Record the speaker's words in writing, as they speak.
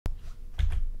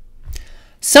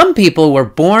Some people were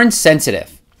born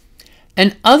sensitive,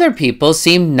 and other people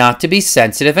seem not to be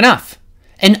sensitive enough.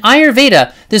 In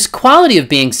Ayurveda, this quality of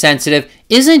being sensitive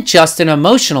isn't just an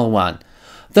emotional one.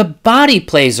 The body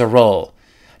plays a role,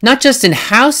 not just in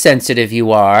how sensitive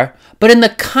you are, but in the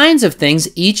kinds of things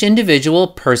each individual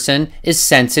person is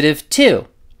sensitive to.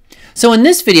 So in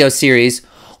this video series,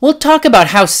 we'll talk about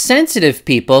how sensitive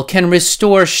people can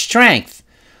restore strength,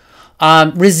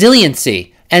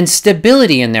 resiliency, and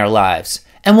stability in their lives.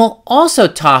 And we'll also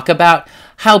talk about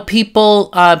how people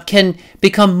can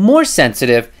become more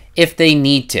sensitive if they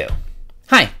need to.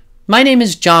 Hi, my name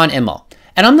is John Immel,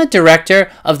 and I'm the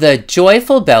director of the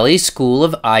Joyful Belly School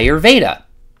of Ayurveda.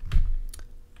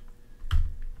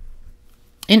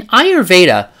 In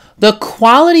Ayurveda, the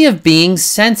quality of being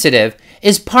sensitive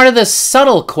is part of the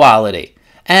subtle quality,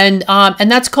 and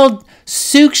that's called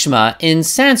Sukshma in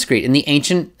Sanskrit, in the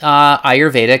ancient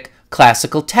Ayurvedic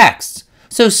classical texts.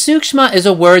 So Sukshma is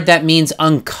a word that means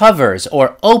uncovers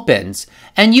or opens,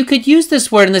 and you could use this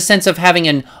word in the sense of having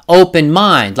an open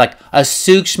mind, like a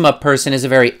Sukshma person is a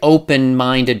very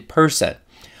open-minded person.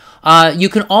 You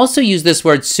can also use this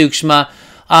word Sukshma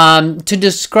to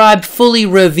describe fully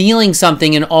revealing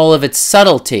something in all of its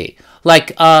subtlety.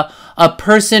 Like a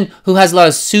person who has a lot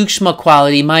of Sukshma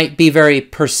quality might be very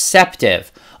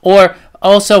perceptive, or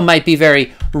also might be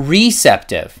very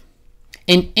receptive.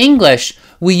 In English,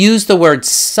 we use the word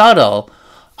subtle,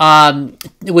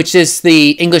 which is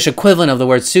the English equivalent of the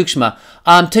word Sukshma,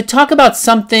 to talk about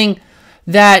something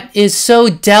that is so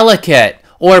delicate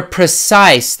or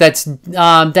precise that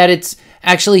it's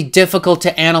actually difficult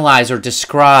to analyze or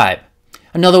describe.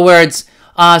 In other words,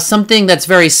 something that's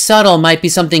very subtle might be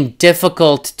something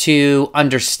difficult to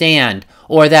understand,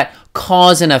 or that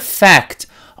cause and effect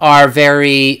are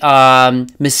very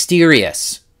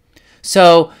mysterious.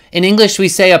 So in English, we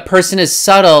say a person is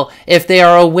subtle if they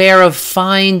are aware of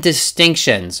fine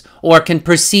distinctions or can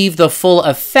perceive the full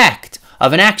effect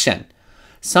of an action.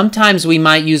 Sometimes we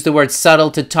might use the word subtle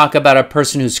to talk about a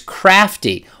person who's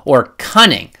crafty or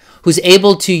cunning, who's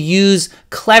able to use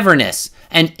cleverness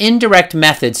and indirect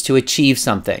methods to achieve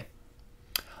something.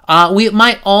 We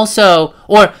might also,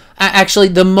 or actually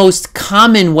the most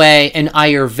common way in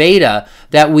Ayurveda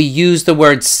that we use the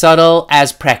word subtle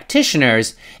as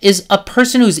practitioners is a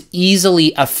person who's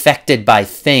easily affected by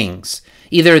things,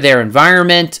 either their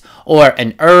environment or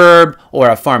an herb or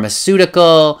a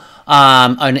pharmaceutical,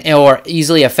 or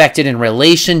easily affected in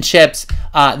relationships,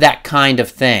 that kind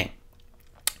of thing.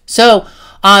 So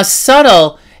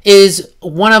subtle is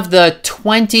one of the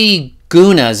 20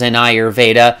 gunas in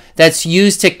Ayurveda that's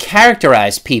used to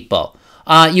characterize people.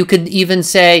 You could even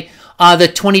say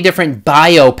the 20 different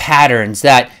bio patterns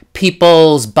that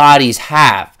people's bodies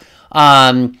have.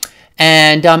 And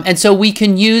so we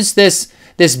can use this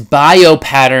bio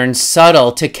pattern,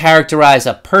 subtle, to characterize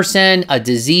a person, a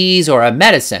disease, or a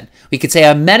medicine. We could say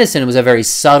a medicine was a very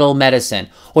subtle medicine,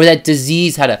 or that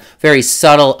disease had a very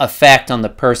subtle effect on the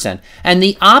person. And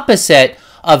the opposite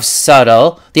of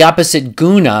subtle, the opposite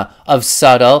guna of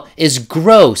subtle, is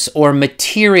gross or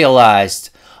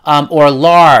materialized, or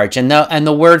large, and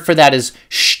the word for that is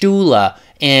sthula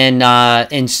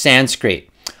in Sanskrit.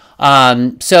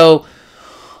 So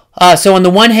on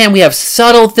the one hand, we have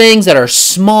subtle things that are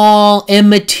small,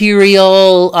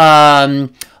 immaterial,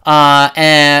 and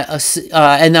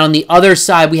then on the other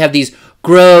side, we have these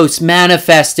gross,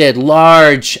 manifested,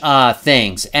 large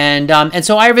things. And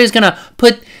so Ayurveda is going to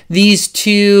put these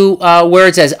two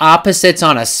words as opposites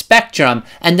on a spectrum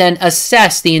and then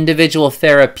assess the individual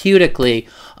therapeutically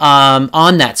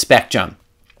on that spectrum.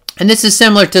 And this is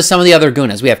similar to some of the other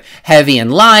gunas. We have heavy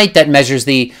and light that measures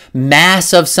the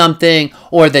mass of something,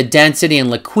 or the density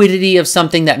and liquidity of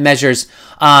something that measures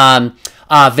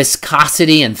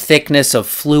viscosity and thickness of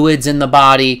fluids in the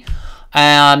body.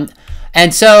 And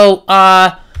so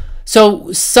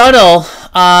subtle,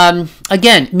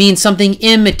 again, means something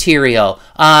immaterial,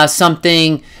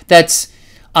 something that's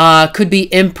could be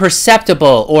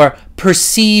imperceptible or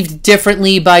perceived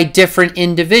differently by different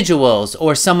individuals,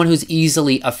 or someone who's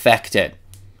easily affected.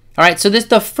 All right, so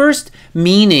the first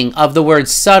meaning of the word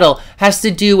subtle has to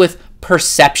do with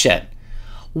perception.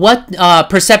 What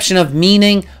perception of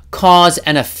meaning, cause,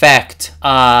 and effect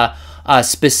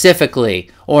specifically,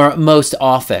 or most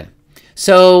often.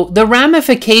 So the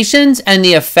ramifications and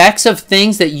the effects of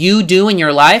things that you do in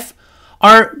your life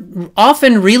are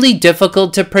often really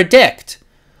difficult to predict.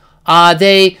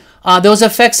 Those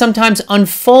effects sometimes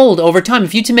unfold over time.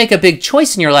 If you to make a big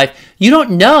choice in your life, you don't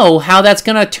know how that's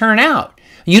going to turn out.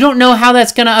 You don't know how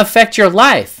that's going to affect your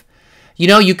life. You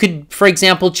know, you could, for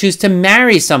example, choose to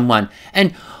marry someone.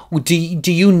 And Do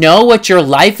you know what your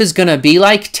life is going to be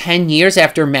like 10 years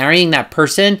after marrying that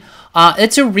person?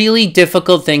 It's a really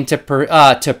difficult thing to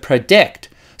predict.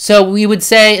 So we would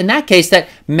say in that case that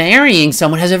marrying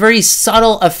someone has a very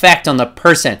subtle effect on the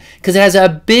person because it has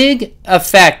a big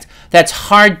effect that's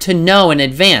hard to know in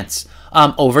advance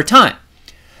over time.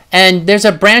 And there's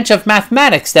a branch of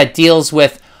mathematics that deals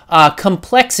with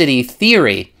complexity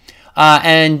theory.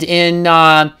 And in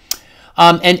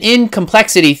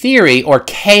complexity theory or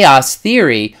chaos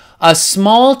theory, a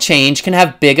small change can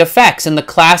have big effects. And the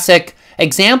classic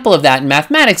example of that in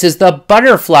mathematics is the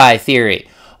butterfly theory,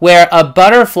 where a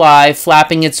butterfly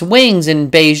flapping its wings in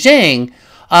Beijing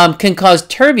can cause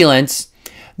turbulence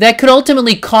that could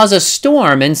ultimately cause a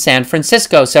storm in San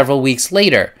Francisco several weeks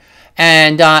later.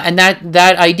 And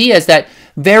that idea is that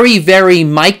very, very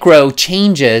micro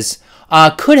changes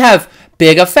could have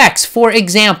big effects. For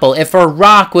example, if a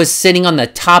rock was sitting on the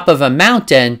top of a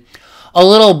mountain, a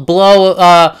little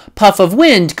puff of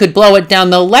wind could blow it down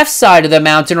the left side of the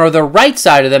mountain or the right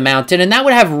side of the mountain, and that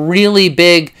would have really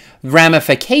big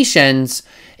ramifications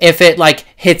if it like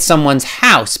hit someone's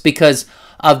house because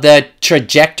of the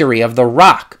trajectory of the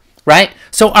rock, right?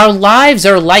 So our lives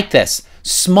are like this.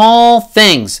 Small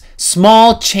things,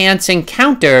 small chance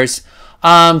encounters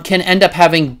can end up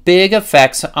having big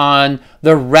effects on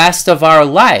the rest of our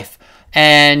life,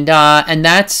 and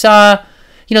that's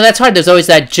that's hard. There's always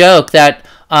that joke that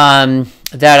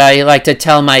I like to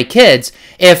tell my kids: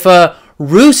 if a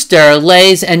rooster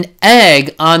lays an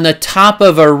egg on the top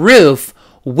of a roof,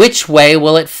 which way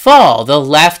will it fall, the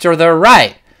left or the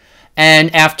right?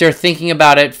 And after thinking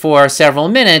about it for several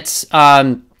minutes,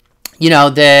 a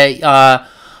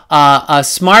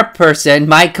smart person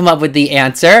might come up with the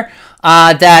answer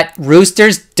that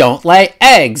roosters don't lay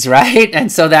eggs, right?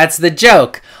 And so that's the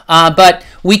joke. But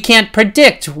we can't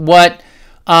predict what,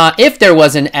 if there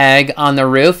was an egg on the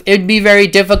roof, it'd be very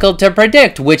difficult to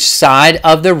predict which side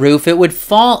of the roof it would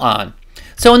fall on.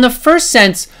 So in the first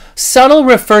sense, subtle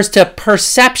refers to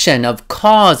perception of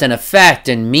cause and effect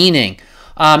and meaning,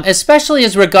 especially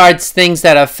as regards things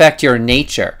that affect your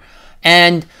nature.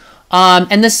 And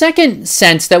the second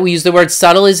sense that we use the word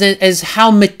subtle is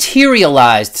how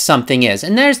materialized something is.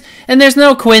 And there's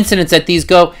no coincidence that these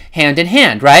go hand in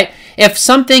hand, right? If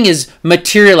something is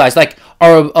materialized, like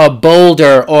a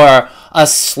boulder or a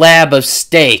slab of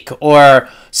steak or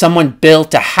someone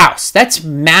built a house, that's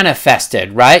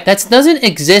manifested, right? That doesn't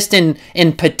exist in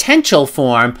potential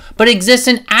form, but exists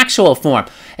in actual form.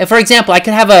 And for example, I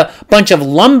could have a bunch of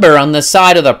lumber on the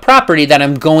side of the property that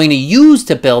I'm going to use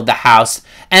to build the house,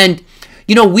 and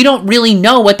we don't really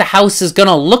know what the house is going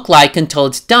to look like until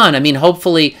it's done. I mean,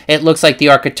 hopefully it looks like the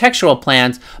architectural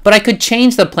plans, but I could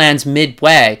change the plans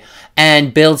midway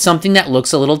and build something that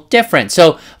looks a little different.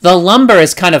 So the lumber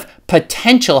is kind of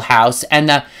potential house, and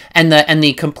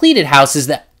the completed house is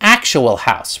the actual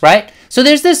house, right? So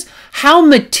there's this, how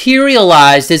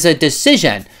materialized is a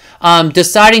decision.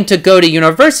 Deciding to go to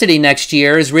university next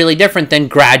year is really different than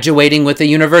graduating with a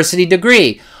university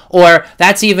degree. Or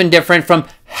that's even different from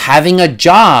having a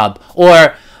job,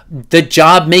 or the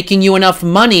job making you enough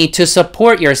money to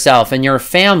support yourself and your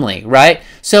family, right?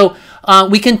 So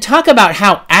we can talk about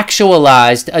how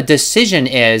actualized a decision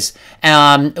is,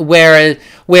 where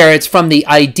it's from the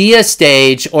idea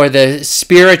stage or the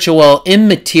spiritual,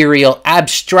 immaterial,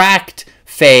 abstract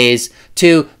phase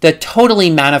to the totally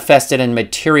manifested and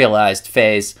materialized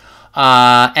phase,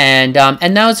 and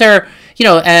those are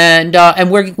and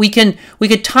we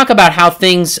could talk about how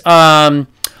things are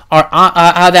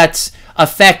how that's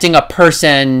affecting a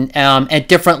person at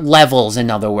different levels.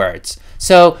 In other words,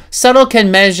 so subtle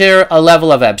can measure a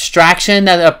level of abstraction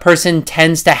that a person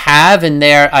tends to have in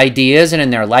their ideas and in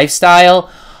their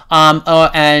lifestyle,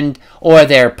 or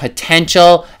their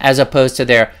potential as opposed to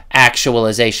their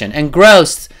actualization. And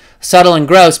gross, subtle and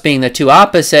gross being the two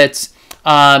opposites.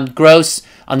 Gross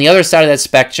on the other side of that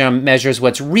spectrum measures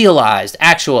what's realized,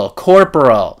 actual,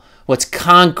 corporal, what's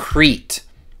concrete.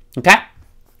 Okay?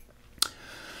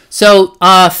 So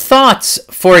thoughts,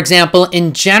 for example,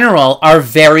 in general, are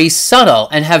very subtle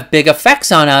and have big effects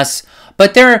on us,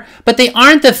 but they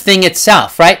aren't the thing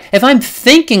itself, right? If I'm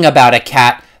thinking about a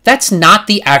cat, that's not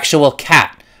the actual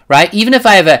cat, right? Even if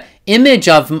I have an image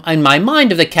in my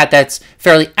mind of the cat that's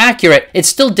fairly accurate, it's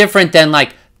still different than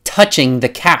like touching the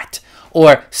cat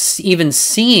or even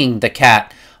seeing the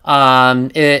cat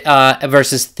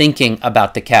versus thinking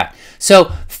about the cat.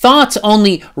 So thoughts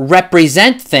only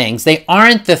represent things. They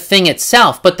aren't the thing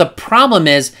itself. But the problem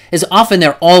is often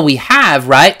they're all we have,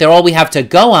 right? They're all we have to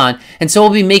go on. And so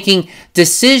we'll be making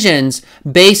decisions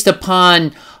based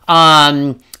upon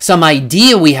some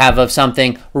idea we have of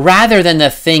something rather than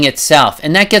the thing itself.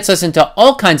 And that gets us into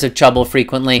all kinds of trouble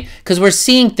frequently because we're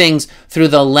seeing things through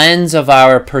the lens of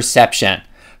our perception.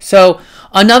 So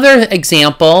another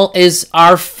example is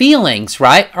our feelings,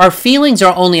 right? Our feelings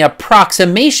are only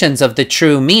approximations of the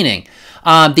true meaning.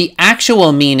 The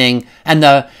actual meaning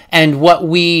and what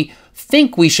we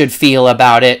think we should feel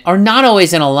about it are not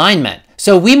always in alignment.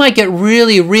 So we might get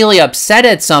really, really upset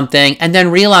at something and then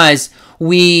realize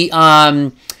we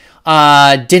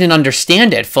didn't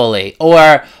understand it fully,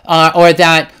 or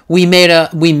that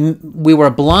we were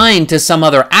blind to some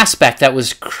other aspect that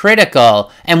was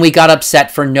critical, and we got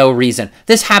upset for no reason.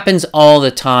 This happens all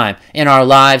the time in our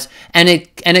lives, and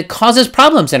it causes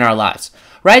problems in our lives,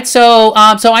 right? So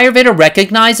Ayurveda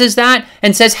recognizes that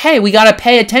and says, hey, we got to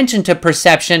pay attention to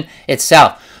perception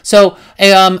itself. So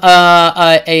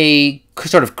a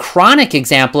sort of chronic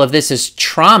example of this is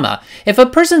trauma. If a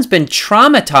person's been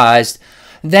traumatized,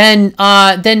 then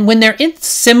when they're in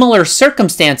similar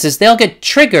circumstances, they'll get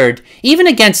triggered even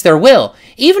against their will.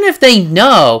 Even if they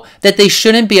know that they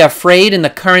shouldn't be afraid in the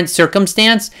current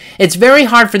circumstance, it's very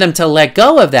hard for them to let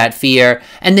go of that fear,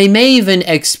 and they may even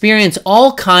experience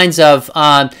all kinds of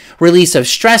release of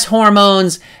stress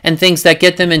hormones and things that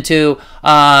get them into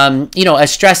a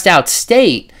stressed out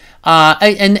state.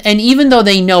 And even though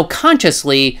they know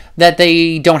consciously that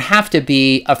they don't have to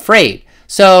be afraid.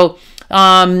 So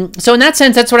in that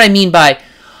sense, that's what I mean by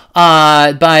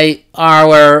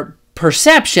our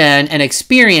perception and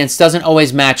experience doesn't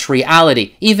always match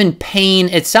reality. Even pain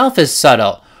itself is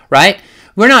subtle, right?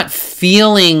 We're not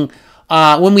feeling,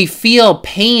 when we feel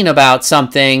pain about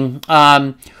something,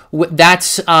 that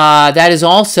is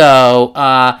also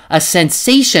a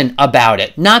sensation about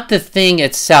it, not the thing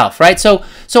itself, right? So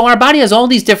our body has all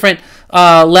these different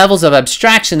levels of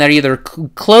abstraction that are either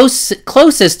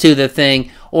closest to the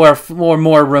thing or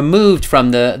more removed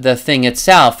from the thing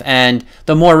itself. And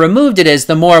the more removed it is,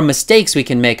 the more mistakes we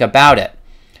can make about it.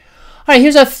 All right,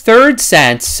 here's a third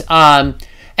sense, and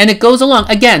it goes along.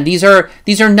 Again, these are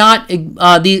not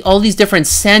all these different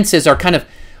senses are kind of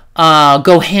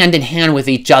go hand in hand with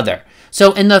each other.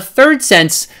 So in the third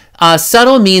sense,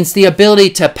 subtle means the ability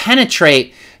to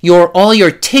penetrate all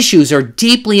your tissues or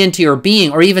deeply into your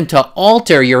being, or even to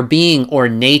alter your being or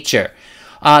nature.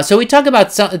 So we talk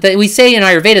about we say in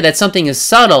Ayurveda that something is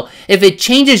subtle if it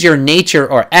changes your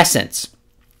nature or essence,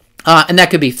 and that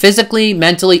could be physically,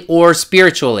 mentally, or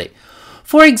spiritually.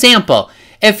 For example,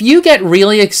 if you get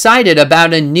really excited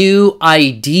about a new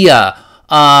idea,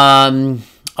 a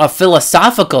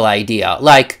philosophical idea,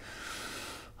 like,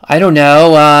 I don't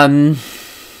know,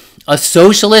 a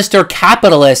socialist or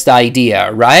capitalist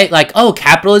idea, right? Like, oh,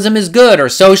 capitalism is good or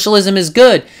socialism is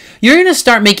good. You're going to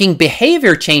start making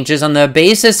behavior changes on the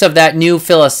basis of that new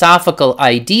philosophical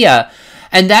idea,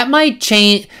 and that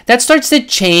starts to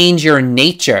change your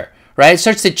nature, right? It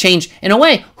starts to change, in a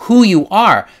way, who you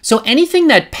are. So anything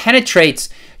that penetrates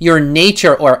your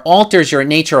nature or alters your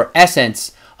nature or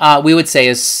essence, we would say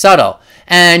is subtle.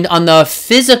 And on the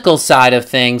physical side of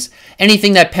things,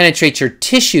 anything that penetrates your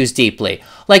tissues deeply,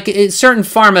 like certain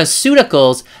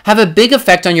pharmaceuticals, have a big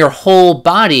effect on your whole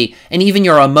body and even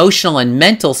your emotional and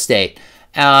mental state.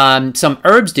 Some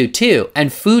herbs do too,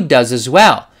 and food does as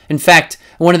well. In fact,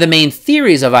 one of the main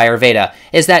theories of Ayurveda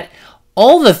is that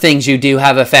all the things you do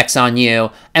have effects on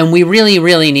you, and we really,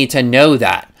 really need to know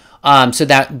that, so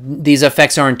that these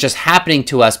effects aren't just happening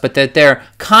to us, but that they're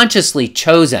consciously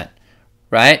chosen,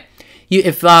 right?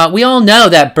 We all know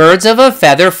that birds of a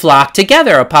feather flock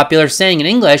together, a popular saying in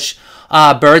English.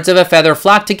 Birds of a feather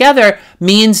flock together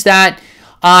means that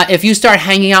if you start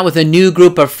hanging out with a new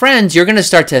group of friends, you're going to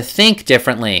start to think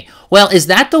differently. Well, is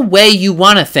that the way you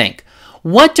want to think?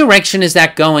 What direction is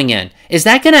that going in? Is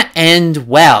that going to end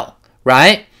well,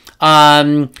 right?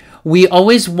 We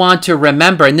always want to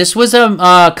remember, and this was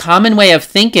a common way of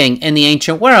thinking in the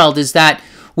ancient world, is that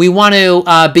we want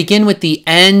to begin with the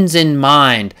ends in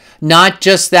mind, not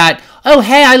just that, oh,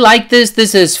 hey, I like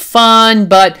this is fun,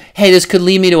 but hey, this could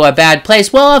lead me to a bad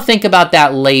place. Well, I'll think about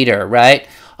that later, right?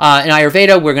 In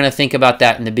Ayurveda, we're going to think about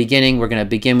that in the beginning. We're going to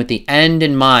begin with the end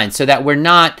in mind so that we're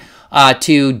not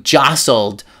too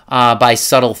jostled by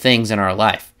subtle things in our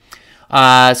life.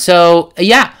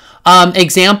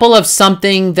 Example of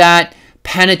something that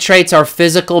penetrates our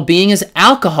physical being is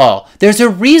alcohol. There's a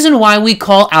reason why we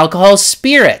call alcohol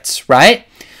spirits, right?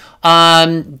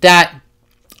 That's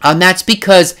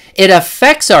because it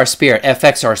affects our spirit, it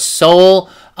affects our soul,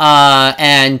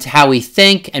 and how we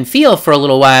think and feel for a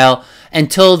little while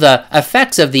until the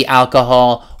effects of the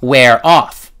alcohol wear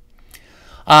off.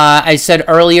 I said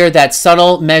earlier that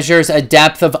subtle measures a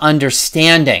depth of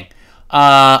understanding.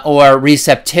 or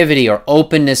receptivity or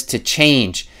openness to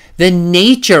change. The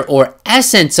nature or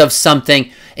essence of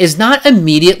something is not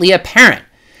immediately apparent.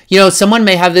 Someone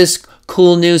may have this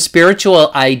cool new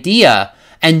spiritual idea,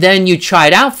 and then you try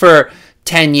it out for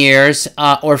 10 years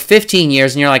or 15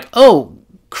 years, and you're like, oh,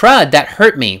 crud, that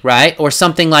hurt me, right? Or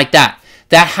something like that.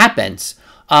 That happens.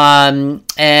 And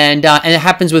it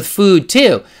happens with food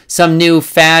too. Some new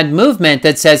fad movement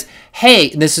that says, hey,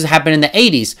 this has happened in the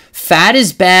 80s. Fat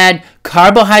is bad.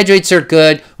 Carbohydrates are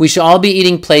good. We should all be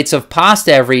eating plates of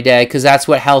pasta every day because that's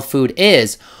what health food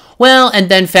is. Well, and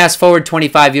then fast forward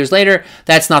 25 years later,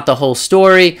 that's not the whole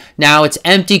story. Now it's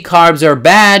empty carbs are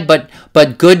bad, but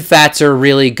good fats are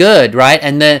really good, right?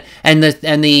 And the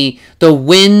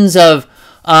winds of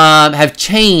have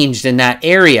changed in that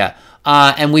area.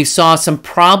 And we saw some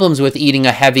problems with eating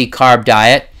a heavy carb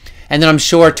diet. And then I'm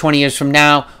sure 20 years from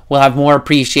now, we'll have more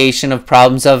appreciation of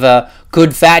problems of a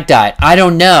good fat diet. I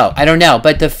don't know.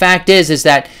 But the fact is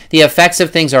that the effects of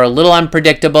things are a little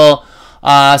unpredictable.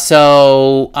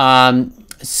 So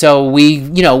we,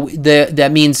 that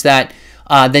means that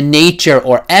the nature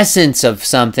or essence of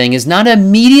something is not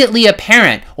immediately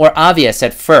apparent or obvious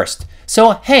at first.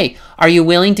 So, hey, are you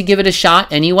willing to give it a shot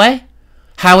anyway?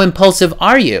 How impulsive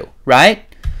are you, right?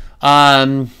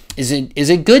 Is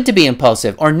it good to be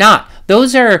impulsive or not?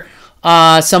 Those are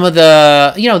some of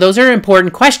the, those are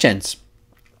important questions.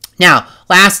 Now,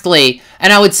 lastly,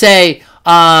 and I would say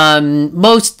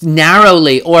most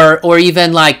narrowly or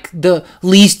even like the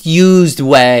least used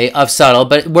way of subtle,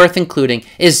 but worth including,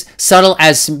 is subtle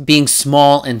as being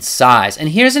small in size. And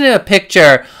here's a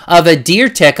picture of a deer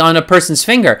tick on a person's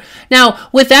finger. Now,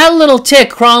 with that little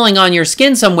tick crawling on your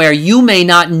skin somewhere, you may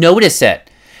not notice it.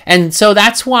 And so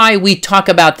that's why we talk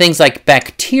about things like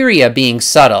bacteria being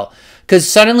subtle, because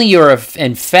suddenly you're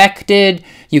infected,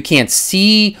 you can't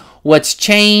see what's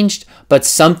changed, but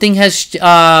something has,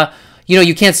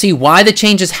 you can't see why the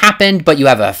change has happened, but you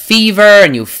have a fever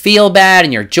and you feel bad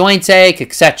and your joints ache,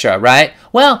 etc., right?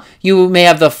 Well, you may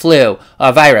have the flu,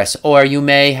 a virus, or you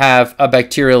may have a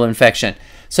bacterial infection.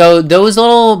 So those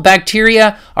little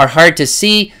bacteria are hard to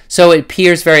see, so it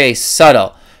appears very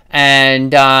subtle.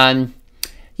 And, and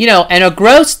a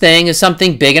gross thing is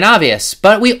something big and obvious.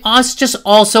 But we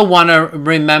also want to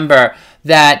remember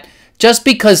that just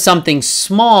because something's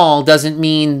small doesn't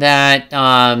mean that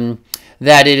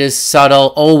that it is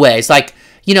subtle always. Like,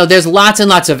 there's lots and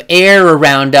lots of air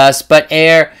around us, but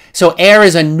air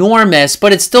is enormous,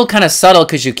 but it's still kind of subtle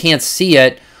because you can't see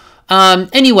it.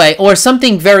 Anyway, or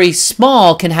something very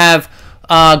small can have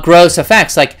gross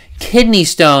effects, like kidney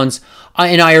stones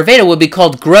in Ayurveda would be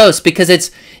called gross because it's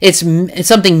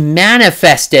something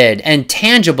manifested and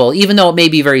tangible, even though it may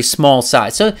be very small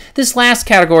size. So this last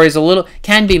category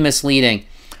can be misleading.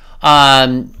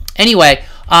 Anyway,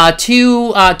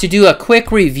 to do a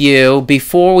quick review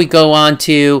before we go on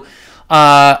to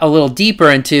a little deeper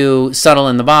into subtle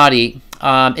in the body,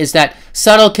 is that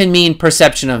subtle can mean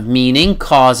perception of meaning,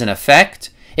 cause and effect.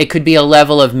 It could be a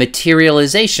level of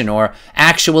materialization or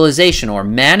actualization or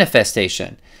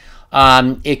manifestation.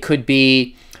 It could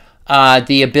be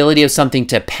the ability of something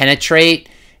to penetrate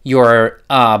your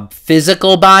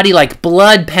physical body, like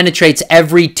blood penetrates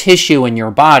every tissue in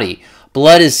your body.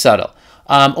 Blood is subtle.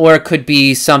 Or it could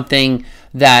be something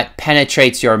that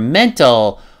penetrates your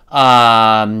mental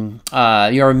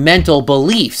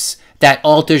beliefs, that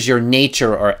alters your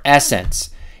nature or essence.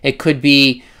 It could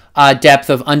be a depth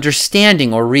of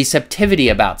understanding or receptivity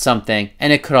about something,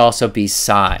 and it could also be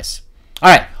size. All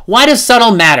right, why does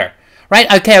subtle matter?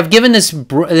 Right? Okay, I've given this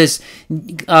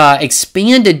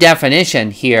expanded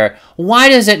definition here. Why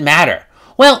does it matter?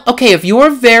 Well, okay, if you're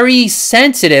very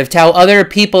sensitive to how other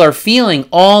people are feeling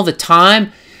all the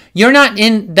time, you're not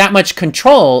in that much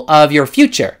control of your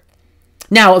future.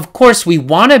 Now, of course, we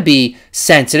want to be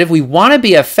sensitive. We want to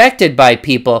be affected by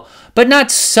people, but not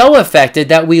so affected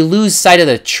that we lose sight of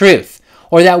the truth,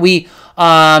 or that we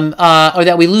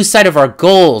lose sight of our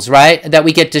goals, right? That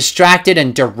we get distracted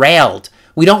and derailed.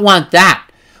 We don't want that.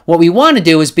 What we want to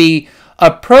do is be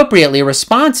appropriately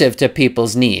responsive to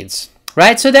people's needs,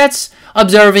 right? So that's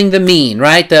observing the mean,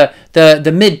 right? The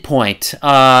midpoint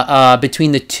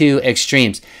between the two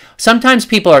extremes. Sometimes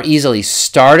people are easily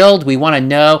startled. We want to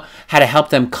know how to help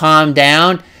them calm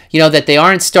down, that they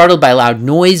aren't startled by loud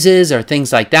noises or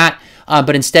things like that,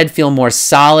 but instead feel more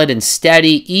solid and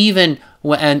steady even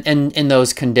in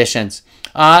those conditions.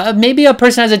 Maybe a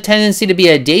person has a tendency to be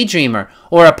a daydreamer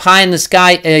or a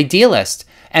pie-in-the-sky idealist,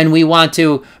 and we want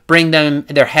to bring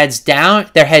their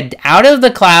head out of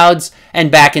the clouds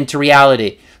and back into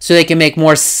reality so they can make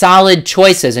more solid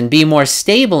choices and be more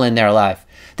stable in their life.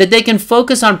 that they can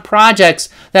focus on projects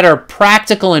that are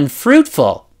practical and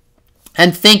fruitful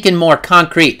and think in more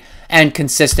concrete and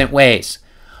consistent ways.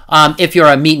 If you're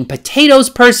a meat and potatoes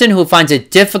person who finds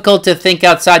it difficult to think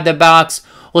outside the box,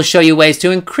 we'll show you ways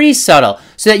to increase subtle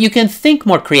so that you can think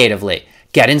more creatively,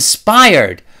 get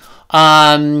inspired,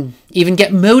 even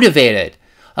get motivated,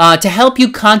 to help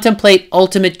you contemplate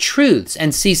ultimate truths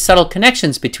and see subtle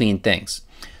connections between things.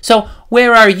 So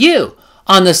where are you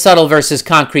on the subtle versus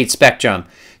concrete spectrum?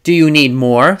 Do you need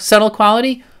more subtle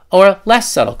quality or less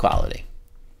subtle quality?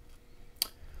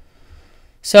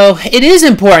 So it is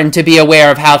important to be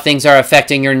aware of how things are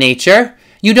affecting your nature.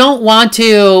 You don't want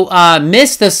to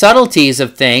miss the subtleties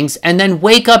of things and then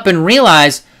wake up and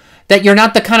realize that you're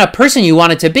not the kind of person you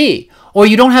wanted to be, or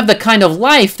you don't have the kind of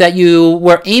life that you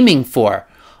were aiming for,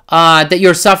 that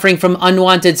you're suffering from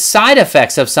unwanted side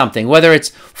effects of something, whether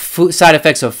it's side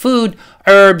effects of food,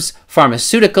 herbs,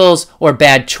 pharmaceuticals, or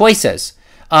bad choices.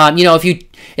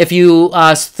 If you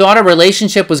thought a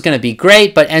relationship was going to be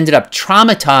great but ended up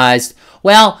traumatized,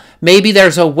 well, maybe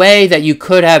there's a way that you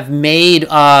could have made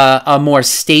a more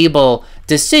stable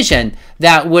decision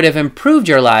that would have improved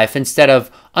your life instead of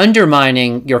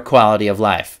undermining your quality of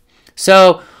life.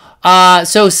 So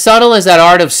subtle is that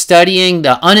art of studying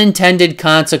the unintended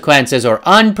consequences or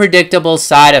unpredictable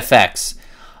side effects.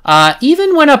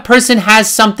 Even when a person has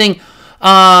something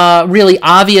really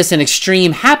obvious and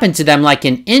extreme happen to them, like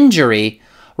an injury,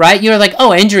 right? You're like,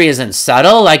 oh, injury isn't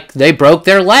subtle, like they broke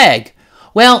their leg.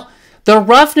 Well, the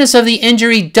roughness of the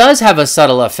injury does have a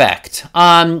subtle effect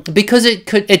because it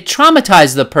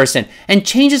traumatizes the person and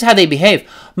changes how they behave.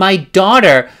 My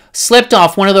daughter slipped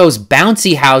off one of those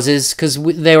bouncy houses because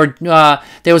there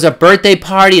was a birthday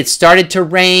party. It started to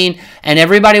rain and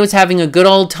everybody was having a good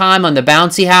old time on the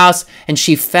bouncy house, and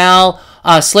she fell,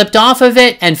 slipped off of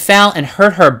it and fell and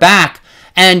hurt her back.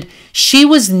 And she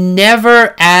was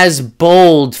never as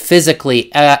bold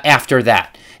physically after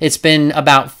that. It's been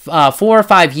about 4 or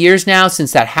 5 years now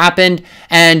since that happened,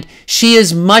 and she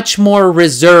is much more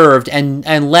reserved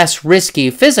and less risky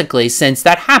physically since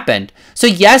that happened. So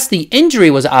yes, the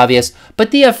injury was obvious, but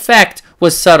the effect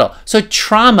was subtle. So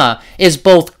trauma is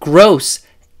both gross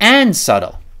and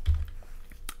subtle,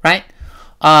 right?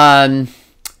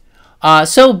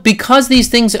 So because these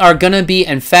things are going to be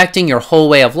affecting your whole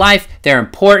way of life, they're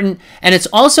important. And it's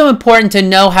also important to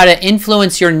know how to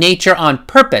influence your nature on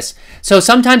purpose. So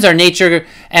sometimes our nature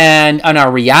and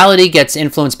our reality gets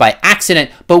influenced by accident,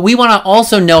 but we want to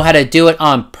also know how to do it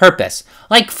on purpose.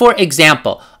 Like, for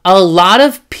example, a lot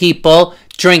of people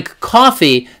drink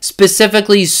coffee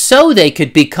specifically so they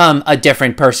could become a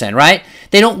different person, right?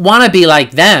 They don't want to be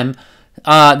like them,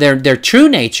 their true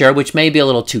nature, which may be a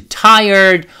little too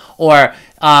tired, or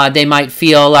they might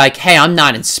feel like, hey, I'm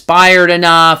not inspired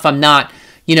enough. I'm not,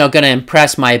 going to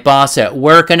impress my boss at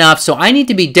work enough. So I need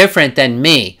to be different than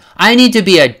me. I need to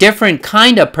be a different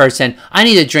kind of person. I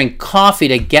need to drink coffee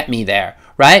to get me there,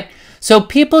 right? So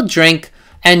people drink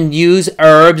and use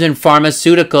herbs and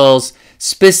pharmaceuticals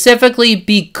specifically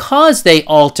because they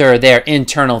alter their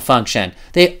internal function.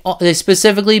 They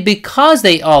specifically because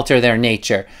they alter their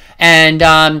nature. And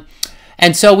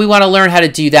so we want to learn how to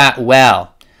do that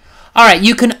well. All right,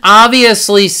 you can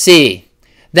obviously see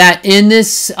that in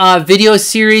this video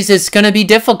series, it's going to be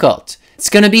difficult. It's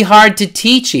going to be hard to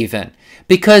teach even,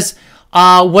 because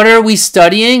what are we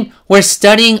studying? We're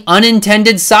studying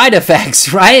unintended side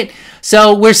effects, right?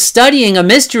 So we're studying a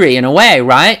mystery in a way,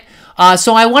 right?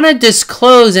 So I want to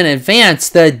disclose in advance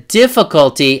the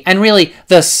difficulty and really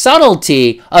the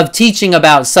subtlety of teaching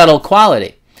about subtle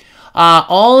quality.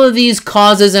 All of these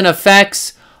causes and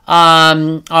effects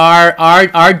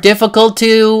are difficult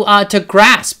to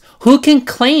grasp. Who can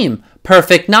claim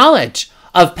perfect knowledge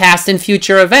of past and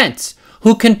future events?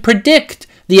 Who can predict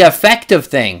the effect of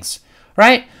things,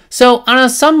 right? So on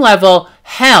some level,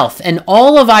 health and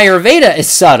all of Ayurveda is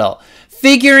subtle.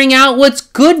 Figuring out what's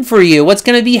good for you, what's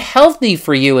going to be healthy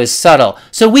for you is subtle.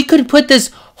 So we could put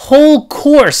this whole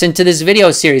course into this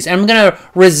video series, and I'm going to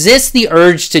resist the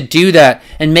urge to do that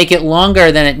and make it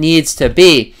longer than it needs to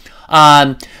be.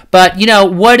 But,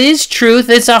 what is truth?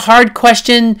 It's a hard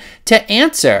question to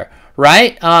answer,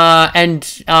 right?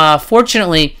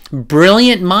 Fortunately,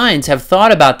 brilliant minds have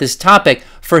thought about this topic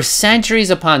for centuries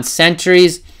upon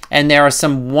centuries, and there are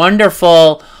some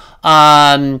wonderful,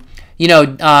 philosophers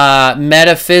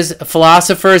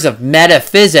of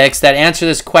metaphysics that answer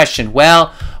this question.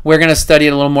 Well, we're going to study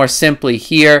it a little more simply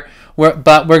here,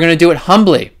 but we're going to do it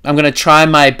humbly. I'm going to try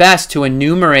my best to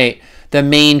enumerate the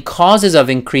main causes of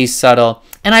increased subtle,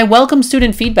 and I welcome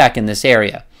student feedback in this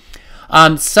area.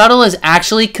 Subtle is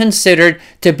actually considered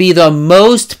to be the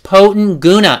most potent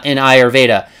guna in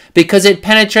Ayurveda because it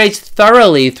penetrates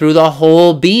thoroughly through the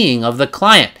whole being of the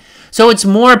client. So it's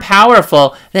more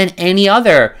powerful than any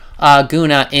other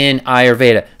guna in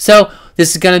Ayurveda. So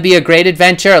this is going to be a great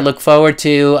adventure. I look forward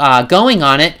to going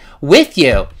on it with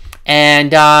you.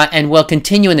 And we'll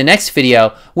continue in the next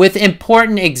video with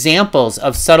important examples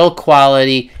of subtle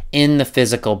quality in the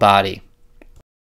physical body.